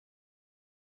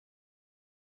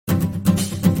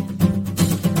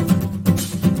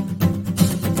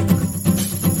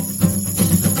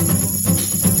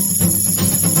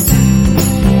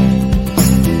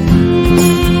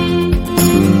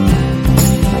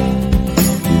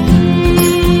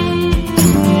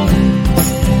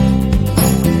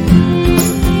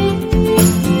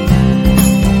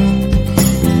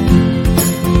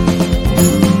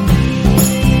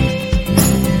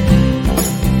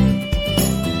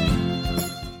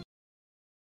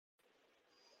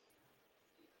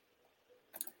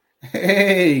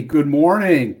Hey, good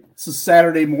morning. This is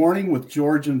Saturday morning with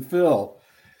George and Phil.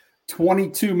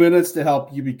 22 minutes to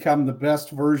help you become the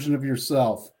best version of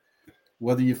yourself.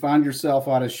 Whether you find yourself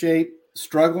out of shape,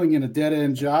 struggling in a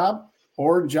dead-end job,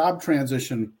 or job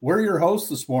transition, we're your hosts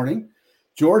this morning,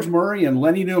 George Murray and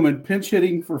Lenny Newman, pinch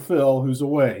hitting for Phil, who's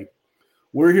away.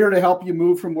 We're here to help you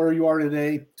move from where you are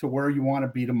today to where you want to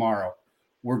be tomorrow.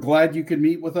 We're glad you can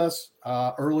meet with us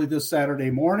early this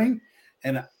Saturday morning.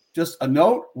 And just a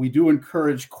note, we do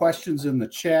encourage questions in the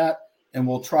chat, and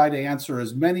we'll try to answer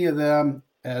as many of them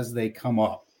as they come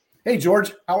up. Hey,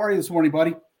 George, how are you this morning,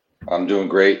 buddy? I'm doing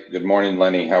great. Good morning,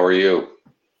 Lenny. How are you?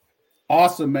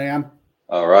 Awesome, man.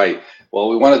 All right. Well,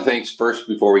 we want to thank first,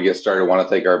 before we get started, I want to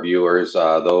thank our viewers.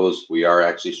 We are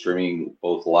actually streaming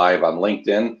both live on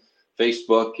LinkedIn,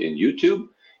 Facebook, and YouTube.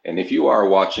 And if you are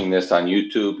watching this on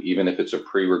YouTube, even if it's a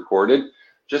pre-recorded,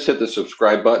 just hit the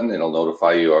subscribe button. It'll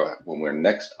notify you when we're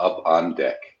next up on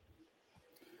deck.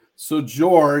 So,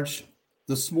 George,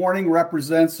 this morning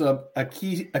represents a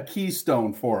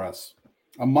keystone for us,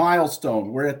 a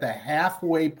milestone. We're at the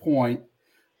halfway point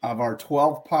of our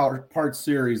 12-part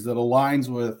series that aligns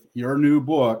with your new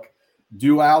book,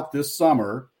 due out this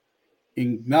summer,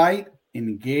 Ignite,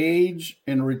 Engage,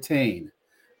 and Retain.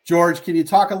 George, can you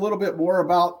talk a little bit more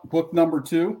about book number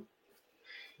 2?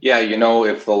 Yeah,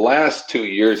 if the last 2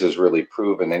 years has really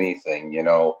proven anything,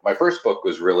 my first book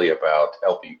was really about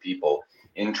helping people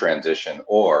in transition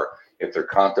or if they're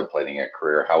contemplating a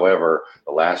career. However,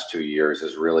 the last 2 years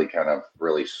has really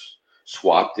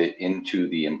swapped it into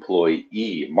the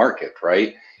employee market,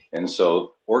 right? And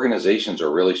so organizations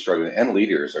are really struggling, and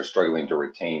leaders are struggling to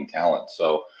retain talent.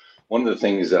 So one of the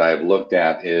things that I've looked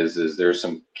at is there's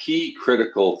some key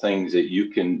critical things that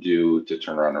you can do to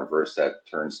turn around and reverse that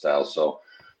turnstile. So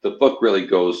the book really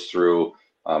goes through,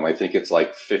 I think it's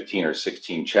like 15 or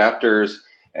 16 chapters,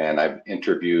 and I've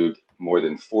interviewed more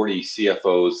than 40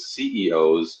 CFOs,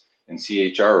 CEOs, and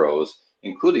CHROs,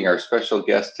 including our special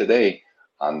guest today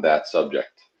on that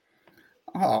subject.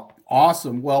 Oh,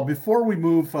 awesome. Well, before we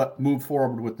move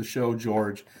forward with the show,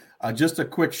 George, just a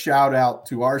quick shout out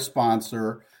to our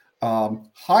sponsor,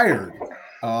 Hired.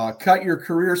 Cut your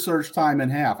career search time in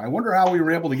half. I wonder how we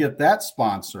were able to get that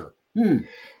sponsor.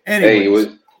 Anyways.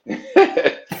 Hey,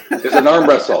 it's an arm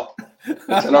wrestle.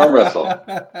 It's an arm wrestle.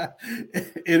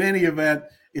 In any event,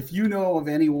 if you know of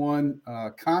anyone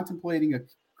contemplating a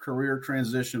career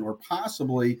transition or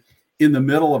possibly in the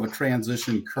middle of a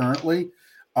transition currently,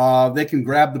 they can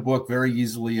grab the book very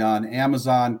easily on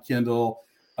Amazon, Kindle,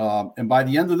 and by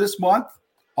the end of this month,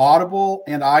 Audible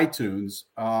and iTunes,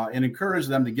 and encourage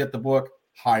them to get the book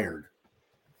Hired.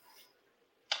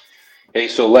 Hey,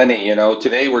 so Lenny,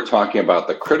 today we're talking about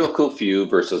the critical few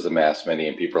versus the mass many,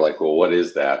 and people are like, well, what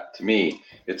is that? To me,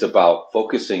 it's about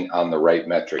focusing on the right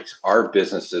metrics. Our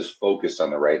businesses focus on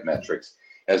the right metrics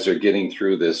as they're getting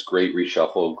through this great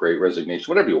reshuffle, great resignation,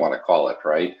 whatever you want to call it,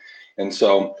 right? And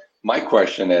so my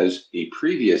question as a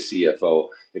previous CFO,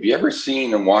 have you ever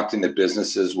seen and walked into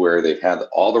businesses where they've had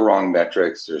all the wrong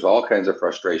metrics, there's all kinds of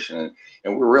frustration,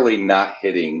 and we're really not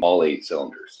hitting all 8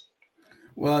 cylinders?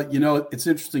 Well, it's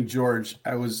interesting, George.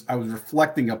 I was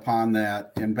reflecting upon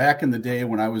that. And back in the day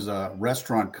when I was a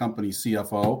restaurant company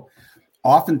CFO,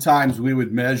 oftentimes we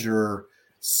would measure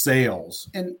sales.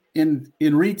 And in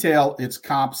retail, it's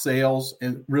comp sales.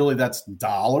 And really that's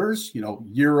dollars,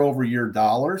 year over year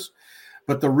dollars.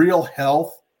 But the real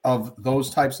health of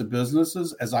those types of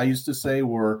businesses, as I used to say,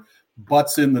 were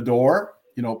butts in the door,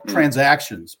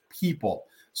 transactions, people.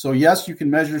 So yes, you can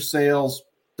measure sales.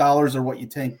 Dollars are what you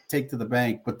take to the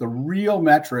bank. But the real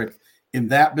metric in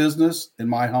that business, in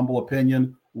my humble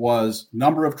opinion, was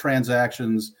number of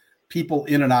transactions, people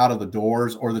in and out of the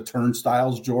doors or the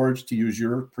turnstiles, George, to use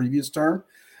your previous term.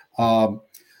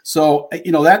 So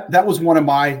that was one of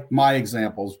my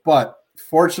examples. But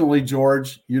fortunately,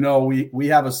 George, we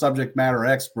have a subject matter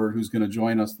expert who's going to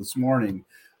join us this morning.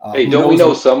 Hey, don't we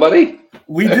know somebody?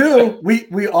 We do.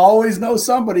 We always know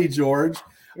somebody, George.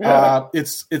 Yeah.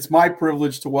 It's my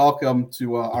privilege to welcome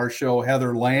to our show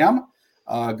Heather Lam.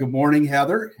 Good morning,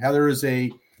 Heather. Heather is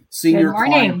a senior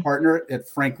client partner at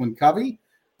FranklinCovey,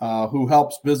 who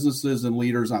helps businesses and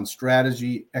leaders on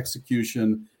strategy,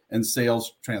 execution, and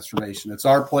sales transformation. It's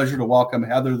our pleasure to welcome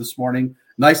Heather this morning.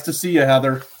 Nice to see you,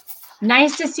 Heather.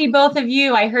 Nice to see both of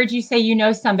you. I heard you say you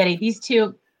know somebody. These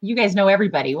two, you guys know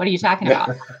everybody. What are you talking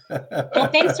about? Well,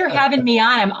 thanks for having me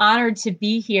on. I'm honored to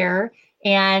be here.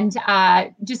 And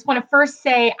just want to first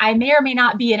say, I may or may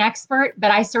not be an expert,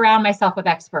 but I surround myself with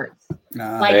experts.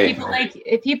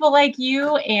 People like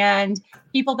you and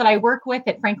people that I work with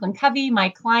at FranklinCovey, my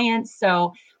clients.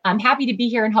 So I'm happy to be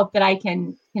here and hope that I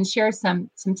can share some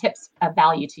tips of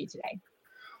value to you today.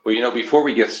 Well, before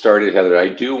we get started, Heather, I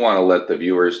do want to let the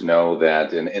viewers know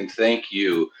that, and thank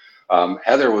you.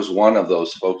 Heather was one of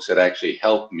those folks that actually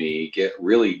helped me get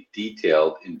really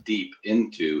detailed and deep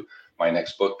into my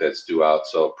next book that's due out.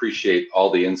 So appreciate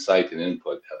all the insight and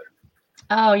input, Heather.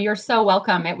 Oh, you're so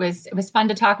welcome. It was fun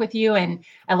to talk with you, and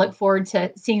I look forward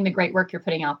to seeing the great work you're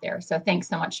putting out there. So thanks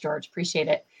so much, George. Appreciate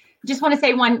it. Just want to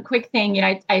say one quick thing.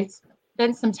 I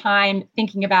spent some time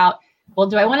thinking about, well,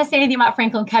 do I want to say anything about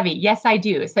FranklinCovey? Yes, I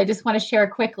do. So I just want to share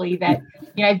quickly that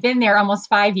I've been there almost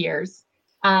 5 years.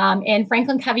 And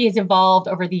FranklinCovey has evolved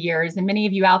over the years. And many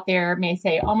of you out there may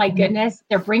say, oh my goodness,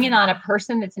 they're bringing on a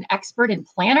person that's an expert in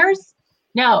planners.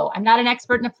 No, I'm not an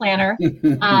expert in a planner.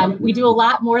 We do a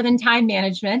lot more than time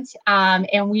management.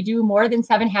 And we do more than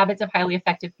 7 habits of highly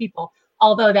effective people,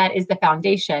 although that is the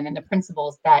foundation and the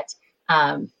principles that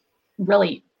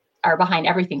really are behind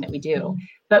everything that we do.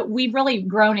 But we've really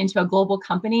grown into a global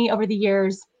company over the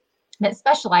years that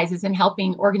specializes in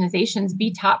helping organizations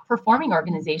be top performing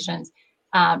organizations.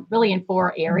 Really in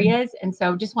 4 areas. And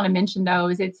so just want to mention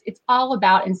those. It's all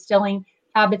about instilling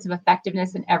habits of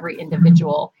effectiveness in every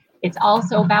individual. It's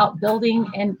also about building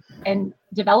and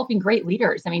developing great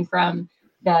leaders. I mean, from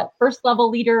the first level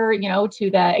leader,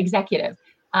 to the executive.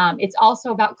 It's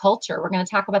also about culture. We're going to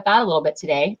talk about that a little bit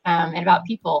today, and about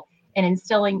people and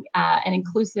instilling an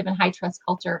inclusive and high trust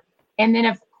culture. And then,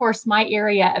 of course, my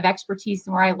area of expertise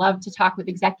and where I love to talk with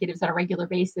executives on a regular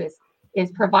basis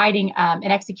is providing an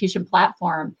execution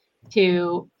platform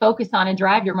to focus on and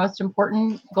drive your most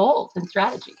important goals and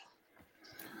strategies.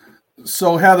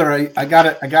 So Heather, I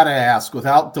gotta ask,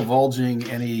 without divulging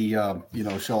any,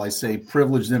 shall I say,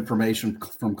 privileged information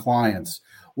from clients,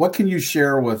 what can you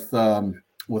share with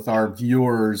our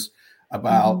viewers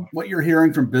about what you're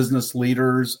hearing from business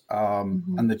leaders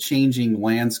and the changing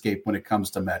landscape when it comes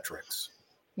to metrics?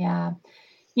 Yeah.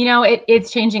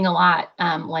 It's changing a lot,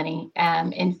 Lenny.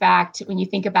 In fact, when you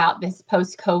think about this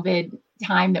post-COVID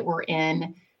time that we're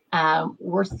in,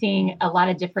 we're seeing a lot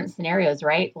of different scenarios,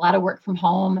 right? A lot of work from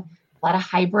home, a lot of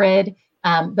hybrid.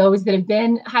 Those that have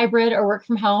been hybrid or work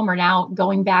from home are now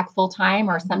going back full time,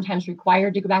 or sometimes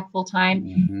required to go back full time.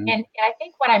 And I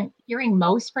think what I'm hearing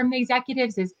most from the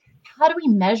executives is, how do we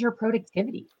measure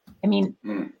productivity? I mean,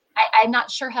 I'm not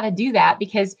sure how to do that,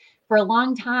 because for a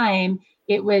long time,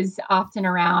 it was often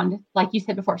around, like you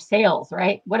said before, sales,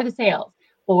 right? What are the sales?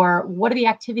 Or what are the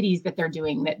activities that they're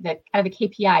doing, that kind of the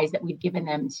KPIs that we've given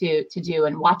them to do,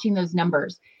 and watching those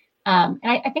numbers. And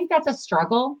I think that's a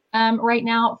struggle right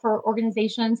now for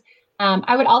organizations.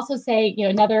 I would also say,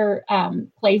 another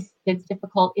place that's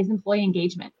difficult is employee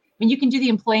engagement. I mean, you can do the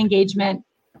employee engagement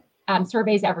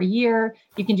surveys every year.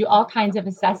 You can do all kinds of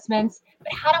assessments,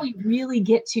 but how do we really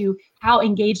get to how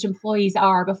engaged employees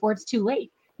are before it's too late?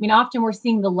 I mean, often we're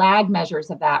seeing the lag measures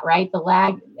of that, right? The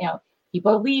lag,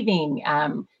 people are leaving.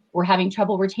 We're having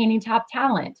trouble retaining top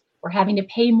talent. We're having to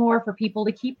pay more for people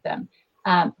to keep them.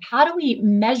 How do we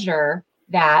measure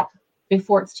that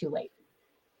before it's too late?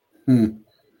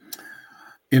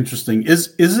 Interesting.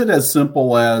 Is it as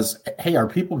simple as, hey, are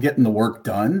people getting the work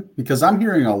done? Because I'm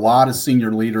hearing a lot of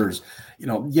senior leaders,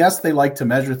 yes, they like to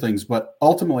measure things, but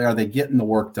ultimately, are they getting the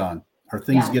work done? Are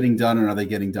things getting done, and are they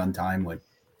getting done timely?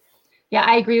 Yeah,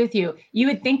 I agree with you. You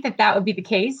would think that would be the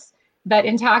case, but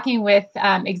in talking with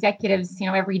executives,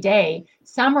 every day,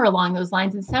 some are along those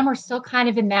lines, and some are still kind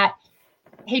of in that,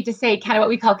 hate to say, kind of what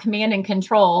we call command and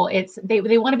control. It's they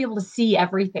want to be able to see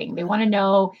everything. They want to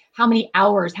know how many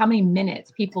hours, how many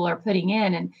minutes people are putting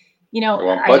in, and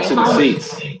butts in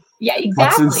seats. Yeah, exactly.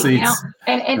 Butts in seats.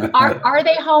 And are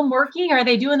they home working? Or are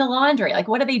they doing the laundry? Like,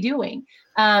 what are they doing?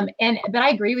 But I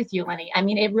agree with you, Lenny. I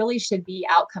mean, it really should be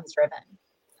outcomes driven.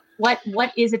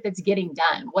 What is it that's getting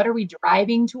done? What are we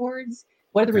driving towards?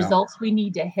 What are the results we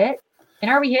need to hit?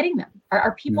 And are we hitting them?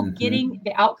 Are people getting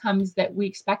the outcomes that we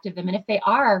expect of them? And if they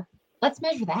are, let's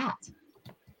measure that.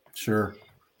 Sure.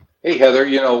 Hey, Heather,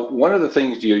 one of the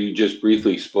things you just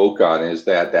briefly spoke on is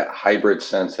that hybrid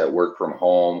sense, that work from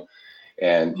home,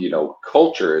 and,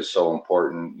 culture is so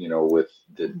important, with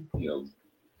the,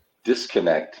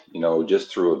 disconnect,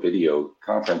 just through a video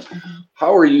conference.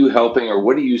 How are you helping, or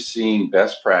what are you seeing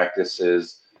best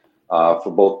practices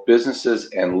for both businesses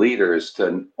and leaders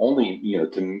to only,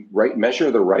 to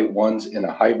measure the right ones in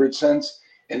a hybrid sense,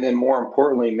 and then more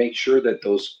importantly, make sure that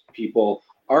those people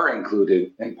are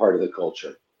included and part of the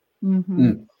culture?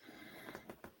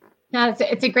 No,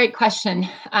 it's a great question,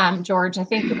 George. I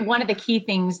think one of the key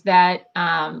things that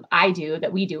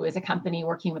we do as a company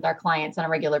working with our clients on a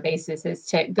regular basis is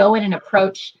to go in and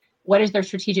approach what is their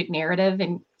strategic narrative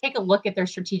and take a look at their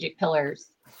strategic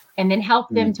pillars and then help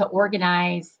them to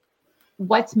organize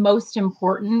what's most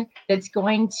important that's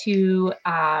going to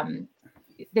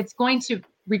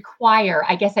require,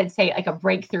 I guess I'd say, like a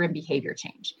breakthrough in behavior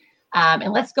change.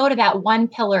 And let's go to that one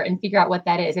pillar and figure out what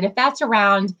that is. And if that's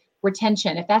around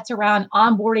retention, if that's around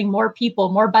onboarding more people,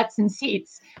 more butts and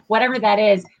seats, whatever that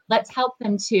is, let's help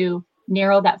them to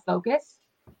narrow that focus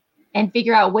and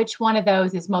figure out which one of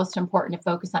those is most important to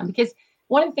focus on. Because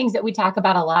one of the things that we talk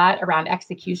about a lot around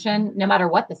execution, no matter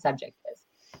what the subject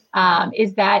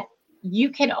is that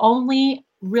you can only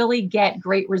really get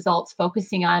great results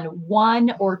focusing on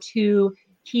one or two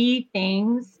key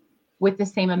things with the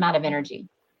same amount of energy.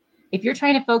 If you're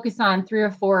trying to focus on 3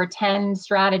 or 4 or 10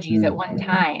 strategies at one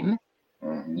time,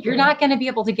 you're not going to be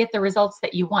able to get the results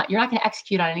that you want. You're not going to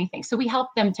execute on anything. So we help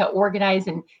them to organize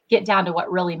and get down to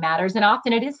what really matters. And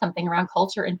often it is something around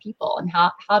culture and people. And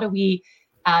how do we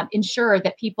ensure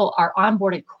that people are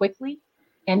onboarded quickly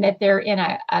and that they're in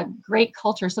a great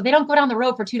culture so they don't go down the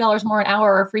road for $2 more an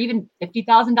hour or for even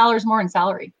 $50,000 more in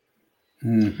salary.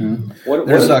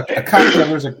 There's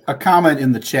a comment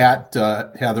in the chat,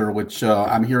 Heather, which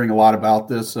I'm hearing a lot about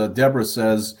this. Deborah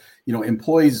says,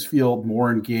 employees feel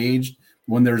more engaged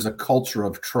when there's a culture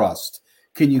of trust.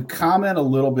 Can you comment a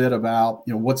little bit about,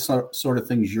 what sort of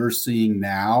things you're seeing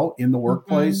now in the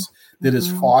workplace that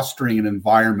is fostering an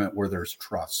environment where there's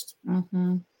trust?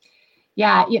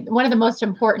 Yeah, one of the most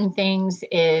important things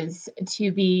is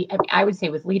to be, I would say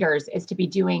with leaders, is to be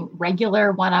doing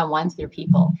regular one-on-ones with your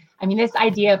people. This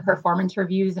idea of performance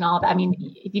reviews and all of that,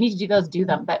 if you need to do those, do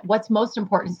them. But what's most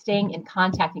important is staying in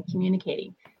contact and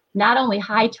communicating. Not only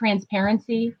high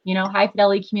transparency, high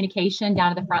fidelity communication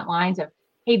down to the front lines of,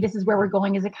 hey, this is where we're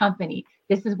going as a company.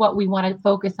 This is what we want to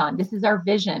focus on. This is our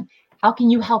vision. How can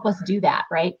you help us do that,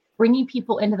 right? Bringing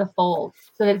people into the fold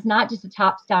so that it's not just a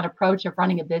tops-down approach of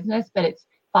running a business, but it's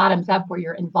bottoms up where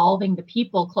you're involving the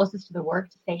people closest to the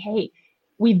work to say, hey,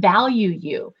 we value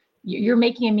you. You're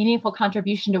making a meaningful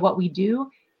contribution to what we do,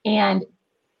 and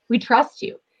we trust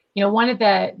you. One of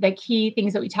the key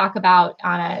things that we talk about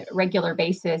on a regular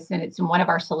basis, and it's in one of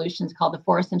our solutions called the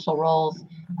 4 Essential Roles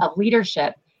of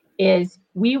Leadership, is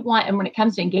we want, and when it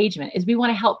comes to engagement, is we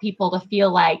want to help people to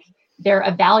feel like they're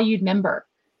a valued member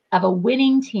of a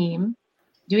winning team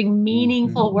doing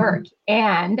meaningful work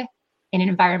and in an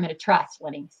environment of trust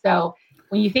winning. So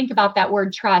when you think about that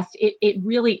word trust, it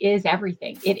really is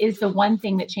everything. It is the one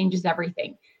thing that changes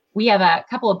everything. We have a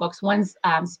couple of books. One's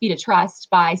Speed of Trust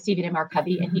by Stephen M.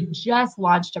 Covey, and he just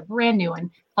launched a brand new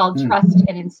one called Trust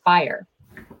and Inspire.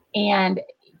 And,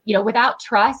 without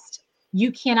trust,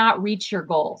 you cannot reach your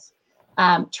goals.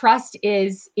 Trust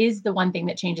is the one thing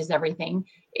that changes everything.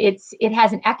 It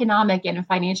has an economic and a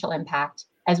financial impact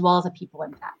as well as a people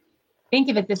impact. Think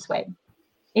of it this way.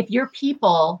 If your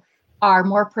people are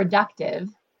more productive,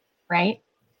 right,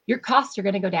 your costs are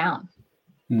going to go down.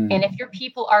 And if your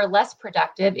people are less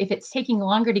productive, if it's taking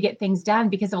longer to get things done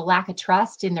because of a lack of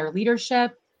trust in their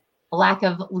leadership, a lack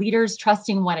of leaders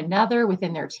trusting one another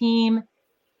within their team,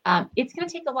 it's going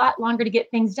to take a lot longer to get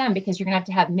things done because you're going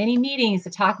to have many meetings to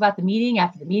talk about the meeting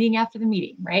after the meeting after the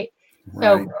meeting, right?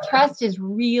 So trust is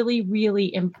really,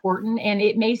 really important. And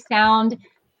it may sound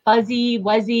fuzzy,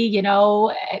 wuzzy,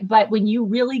 but when you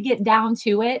really get down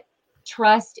to it,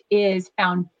 trust is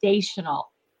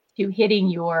foundational to hitting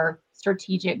your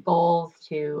strategic goals,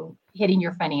 to hitting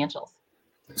your financials.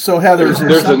 So Heather,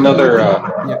 there's another.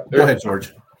 Go ahead,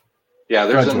 George. Yeah,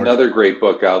 there's another great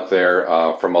book out there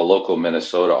from a local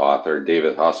Minnesota author,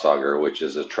 David Hossager, which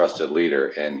is a trusted leader,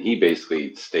 and he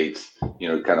basically states,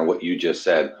 kind of what you just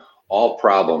said. All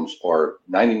problems, or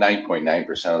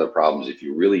 99.9% of the problems, if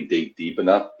you really dig deep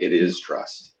enough, it is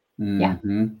trust,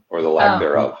 or the lack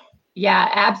thereof. Yeah,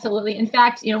 absolutely. In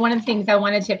fact, one of the things I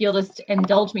wanted to, if you'll just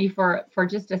indulge me for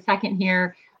just a second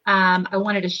here, I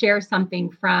wanted to share something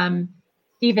from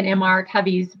Stephen M.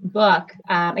 Covey's book.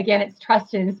 Again, it's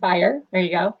Trust and Inspire. There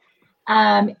you go.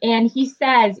 And he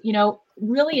says,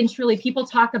 really and truly, people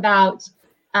talk about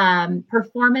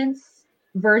performance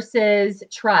versus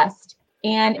trust,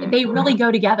 and they really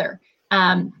go together.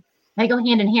 They go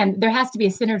hand in hand. There has to be a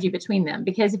synergy between them,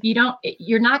 because if you don't,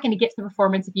 you're not going to get to the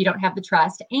performance if you don't have the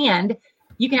trust. And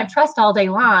you can have trust all day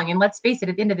long. And let's face it,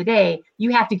 at the end of the day,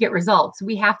 you have to get results.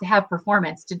 We have to have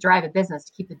performance to drive a business,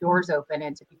 to keep the doors open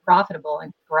and to be profitable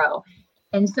and grow.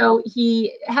 And so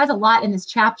he has a lot in this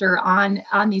chapter on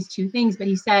these two things, but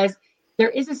he says there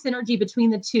is a synergy between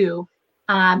the two.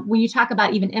 When you talk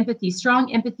about even empathy,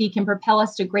 strong empathy can propel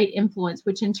us to great influence,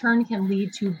 which in turn can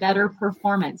lead to better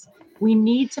performance. We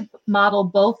need to model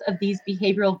both of these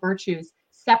behavioral virtues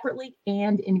separately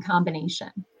and in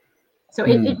combination. So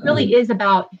it really is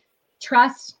about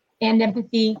trust and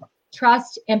empathy,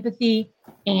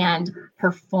 and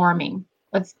performing.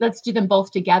 Let's do them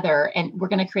both together, and we're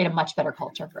going to create a much better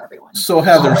culture for everyone. So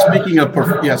Heather,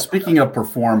 speaking of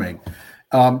performing,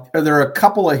 are there a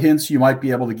couple of hints you might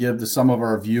be able to give to some of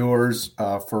our viewers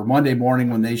for Monday morning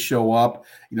when they show up?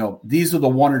 These are the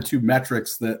one or two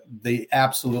metrics that they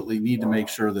absolutely need to make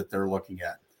sure that they're looking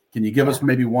at. Can you give us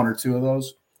maybe one or two of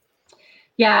those?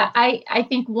 Yeah, I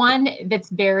think one that's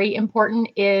very important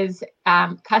is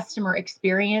customer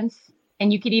experience.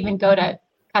 And you could even go to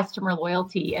customer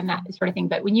loyalty and that sort of thing.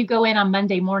 But when you go in on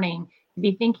Monday morning,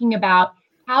 be thinking about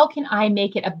how can I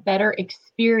make it a better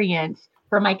experience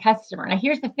for my customer? Now,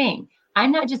 here's the thing.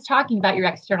 I'm not just talking about your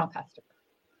external customer.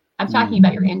 I'm talking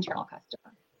about your internal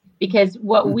customer. Because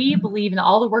what we believe in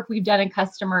all the work we've done in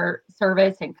customer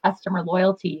service and customer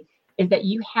loyalty is that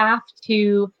you have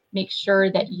to make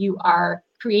sure that you are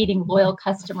creating loyal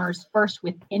customers first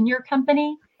within your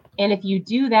company. And if you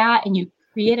do that and you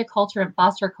create a culture and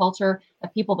foster a culture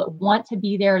of people that want to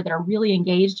be there, that are really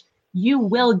engaged, you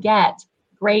will get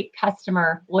great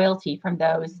customer loyalty from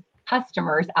those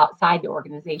customers outside the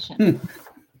organization.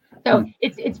 So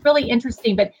it's really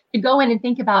interesting, but to go in and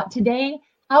think about today,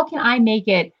 how can I make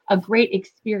it a great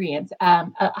experience,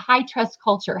 a high trust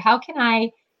culture? How can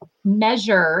I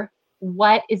measure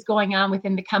what is going on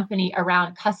within the company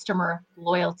around customer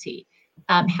loyalty?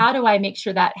 How do I make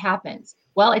sure that happens?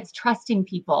 Well, it's trusting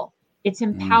people. It's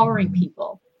empowering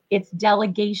people. It's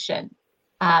delegation.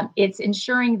 It's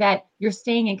ensuring that you're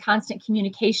staying in constant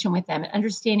communication with them and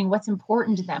understanding what's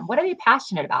important to them. What are they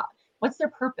passionate about? What's their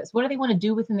purpose? What do they want to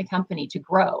do within the company to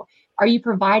grow? Are you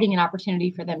providing an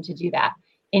opportunity for them to do that?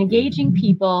 Engaging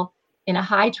people in a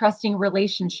high trusting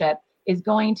relationship is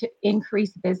going to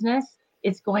increase business.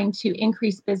 It's going to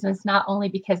increase business not only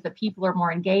because the people are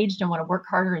more engaged and want to work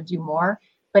harder and do more,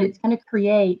 but it's going to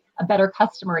create a better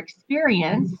customer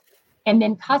experience. And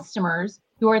then customers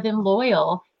who are then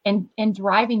loyal and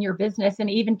driving your business and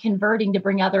even converting to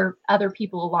bring other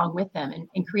people along with them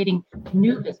and creating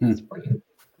new business for you.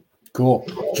 Cool.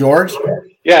 George?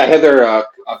 Yeah, Heather, a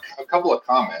couple of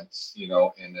comments,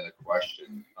 and then a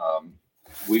question.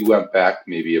 We went back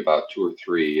maybe about two or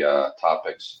three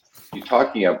topics. You're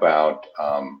talking about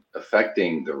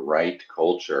affecting the right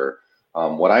culture.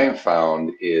 What I have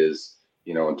found is,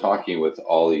 in talking with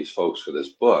all these folks for this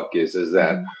book is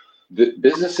that the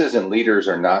businesses and leaders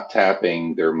are not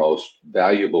tapping their most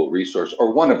valuable resource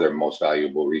or one of their most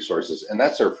valuable resources, and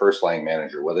that's their first line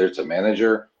manager, whether it's a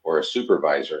manager or a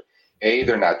supervisor.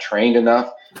 They're not trained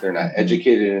enough. They're not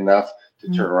educated enough to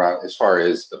turn around as far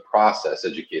as the process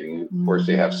educating. Of course,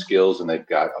 they have skills and they've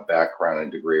got a background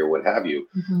and degree or what have you,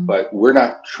 but we're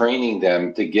not training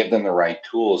them to give them the right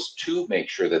tools to make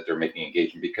sure that they're making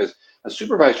engagement, because a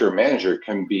supervisor or manager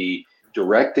can be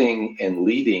directing and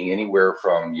leading anywhere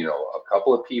from, a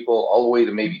couple of people all the way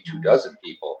to maybe 24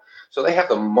 people. So they have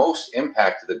the most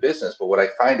impact to the business. But what I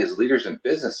find is leaders in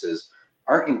businesses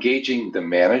aren't engaging the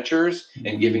managers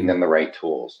and giving them the right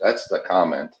tools. That's the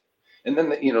comment. And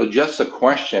then, just the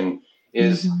question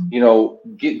is,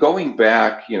 going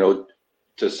back,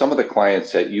 to some of the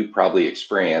clients that you probably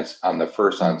experienced on the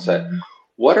first onset,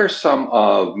 what are some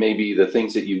of maybe the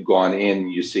things that you've gone in,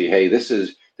 you see, hey, this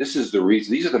is the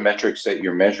reason, these are the metrics that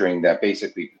you're measuring that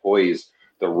basically poise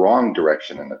the wrong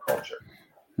direction in the culture?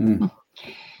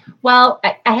 Well,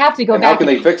 I have to go back. How can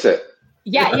they fix it?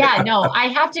 No, I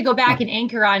have to go back and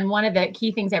anchor on one of the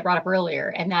key things I brought up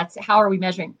earlier, and that's how are we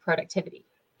measuring productivity?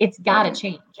 It's got to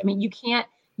change. I mean,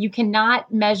 you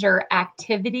cannot measure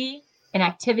activity and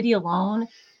activity alone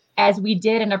as we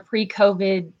did in a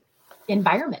pre-COVID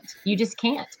environment. You just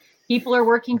can't. People are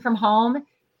working from home.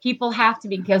 People have to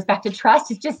be, it goes back to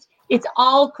trust. It's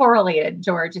all correlated,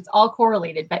 George. It's all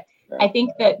correlated. But I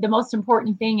think that the most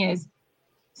important thing is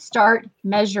start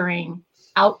measuring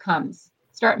outcomes,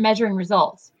 start measuring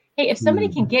results. Hey, if somebody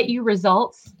can get you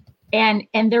results and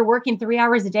they're working 3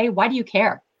 hours a day, why do you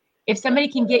care? If somebody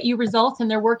can get you results and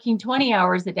they're working 20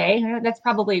 hours a day, that's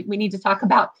probably, we need to talk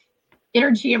about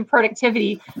energy and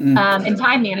productivity and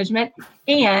time management.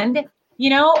 And,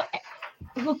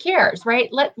 who cares, right?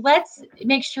 Let's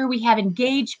make sure we have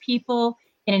engaged people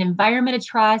in an environment of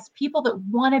trust, people that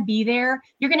want to be there.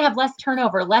 You're going to have less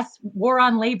turnover, less war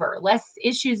on labor, less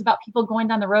issues about people going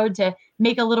down the road to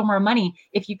make a little more money.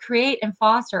 If you create and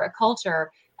foster a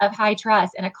culture of high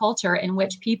trust and a culture in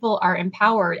which people are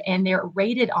empowered and they're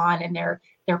rated on and they're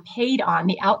paid on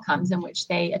the outcomes in which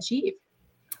they achieve.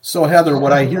 So Heather,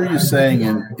 what I hear you saying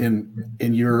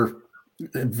in your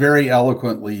very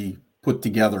eloquently put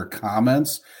together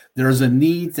comments, there's a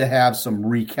need to have some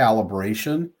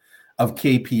recalibration of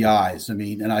KPIs. I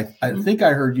mean, and I think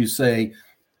I heard you say,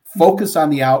 focus on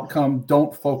the outcome,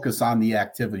 don't focus on the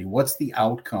activity. What's the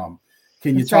outcome?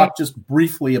 Can you talk just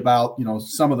briefly about,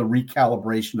 some of the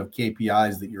recalibration of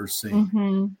KPIs that you're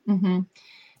seeing?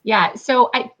 Yeah. So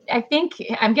I think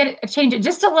I'm going to change it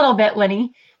just a little bit,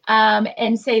 Lenny,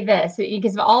 and say this,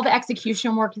 because of all the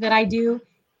execution work that I do,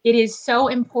 it is so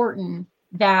important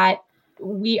that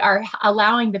we are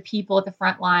allowing the people at the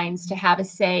front lines to have a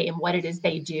say in what it is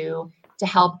they do to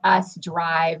help us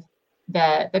drive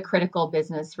the critical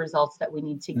business results that we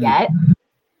need to get.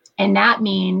 And that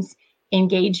means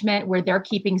engagement where they're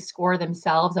keeping score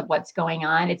themselves of what's going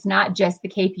on. It's not just the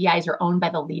KPIs are owned by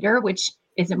the leader, which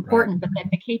is important, but then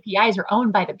the KPIs are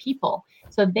owned by the people.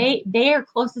 So they are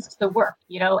closest to the work.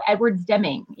 Edwards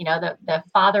Deming, the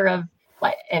father of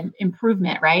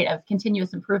improvement, right? Of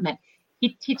continuous improvement.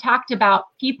 He talked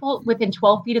about people within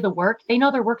 12 feet of the work. They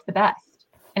know their work the best.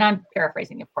 And I'm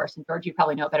paraphrasing, of course. And George, you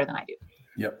probably know it better than I do.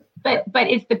 Yep. But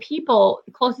it's the people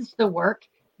closest to the work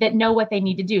that know what they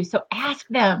need to do. So ask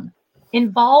them,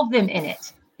 involve them in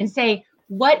it, and say,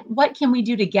 what can we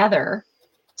do together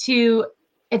to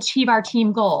achieve our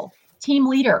team goal? Team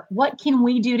leader, what can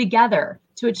we do together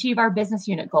to achieve our business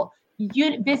unit goal?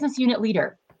 Business unit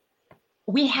leader,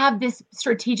 we have this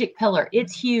strategic pillar.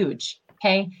 It's huge.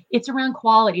 Okay. It's around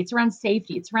quality. It's around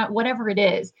safety. It's around whatever it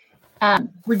is.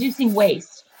 Reducing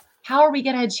waste. How are we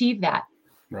going to achieve that?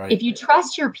 Right. If you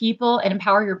trust your people and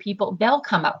empower your people, they'll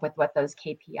come up with what those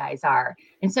KPIs are.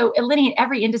 And so in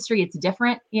every industry, it's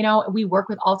different. We work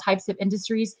with all types of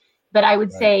industries, but I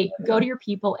would say go to your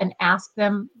people and ask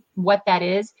them what that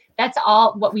is. That's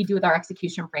all what we do with our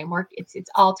execution framework. It's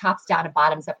all tops down and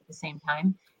bottoms up at the same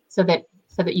time so that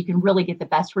you can really get the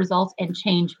best results and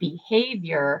change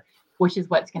behavior, which is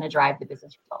what's going to drive the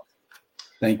business results.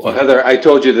 Thank you. Well, Heather, I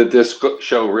told you that this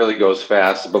show really goes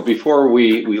fast, but before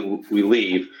we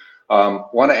leave,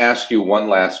 want to ask you one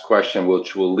last question,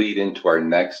 which will lead into our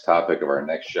next topic of our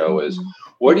next show is,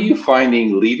 what are you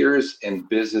finding leaders and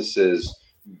businesses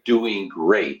doing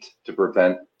great to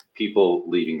prevent people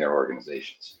leaving their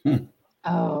organizations?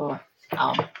 That's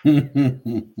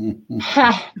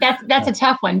a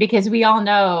tough one because we all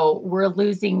know we're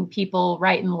losing people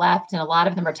right and left, and a lot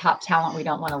of them are top talent we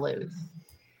don't want to lose.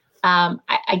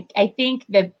 I think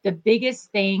that the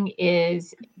biggest thing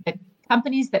is the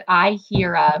companies that I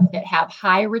hear of that have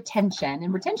high retention,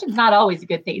 and retention is not always a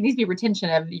good thing. It needs to be retention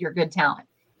of your good talent,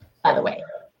 by the way.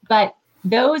 But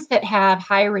those that have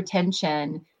high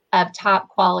retention of top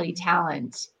quality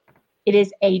talent, it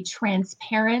is a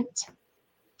transparent,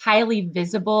 highly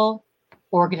visible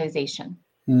organization.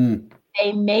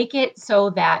 They make it so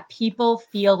that people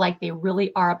feel like they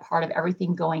really are a part of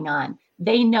everything going on.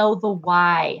 They know the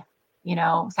why.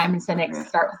 Simon Sinek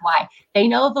start with why. They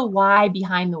know the why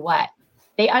behind the what.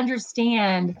 They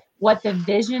understand what the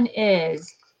vision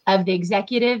is of the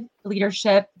executive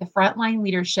leadership, the frontline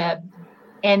leadership,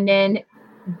 and then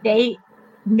they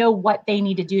know what they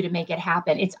need to do to make it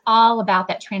happen. It's all about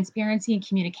that transparency and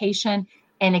communication.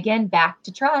 And again, back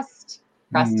to trust.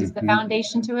 Trust is the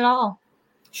foundation to it all.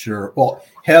 Sure. Well,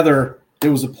 Heather, it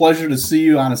was a pleasure to see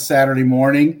you on a Saturday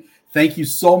morning. Thank you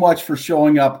so much for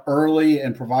showing up early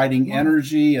and providing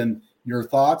energy and your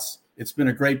thoughts. It's been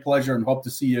a great pleasure and hope to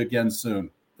see you again soon.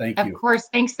 Thank you. Of course.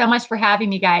 Thanks so much for having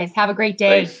me, guys. Have a great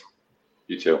day. Thanks.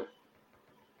 You too.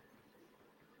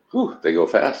 Whew, they go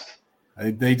fast.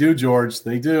 They do, George.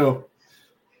 They do.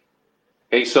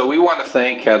 Hey, so we want to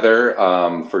thank Heather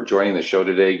for joining the show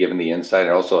today, giving the insight,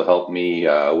 and also helped me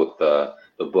with the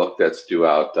book that's due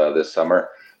out this summer.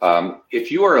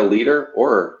 If you are a leader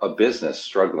or a business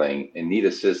struggling and need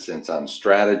assistance on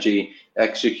strategy,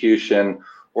 execution,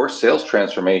 or sales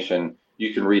transformation,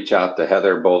 you can reach out to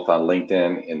Heather both on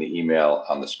LinkedIn and the email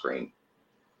on the screen.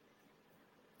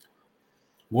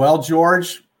 Well,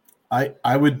 George,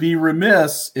 I would be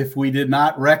remiss if we did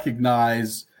not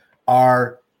recognize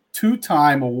our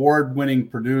two-time award-winning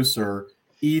producer,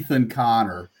 Ethan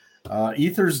Connor.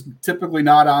 Ether's typically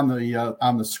not on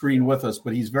the screen with us,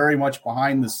 but he's very much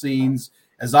behind the scenes.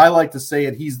 As I like to say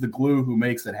it, he's the glue who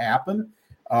makes it happen.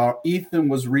 Ethan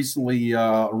was recently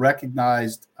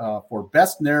recognized for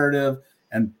Best Narrative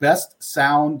and Best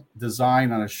Sound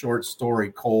Design on a short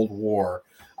story, Cold War.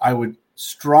 I would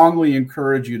strongly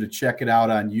encourage you to check it out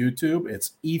on YouTube.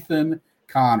 It's Ethan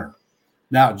Connor.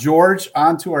 Now, George,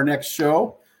 on to our next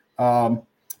show.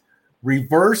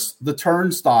 Reverse the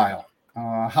Turnstile.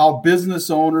 How business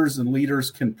owners and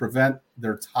leaders can prevent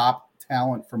their top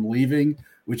talent from leaving.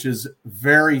 which is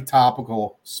very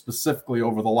topical, specifically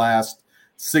over the last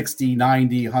 60,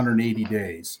 90, 180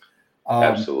 days.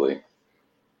 Absolutely.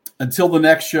 Until the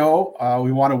next show,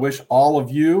 we want to wish all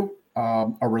of you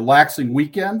a relaxing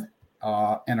weekend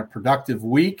and a productive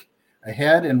week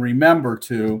ahead. And remember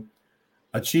to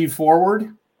achieve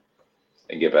forward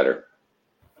and get better.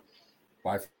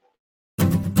 Bye.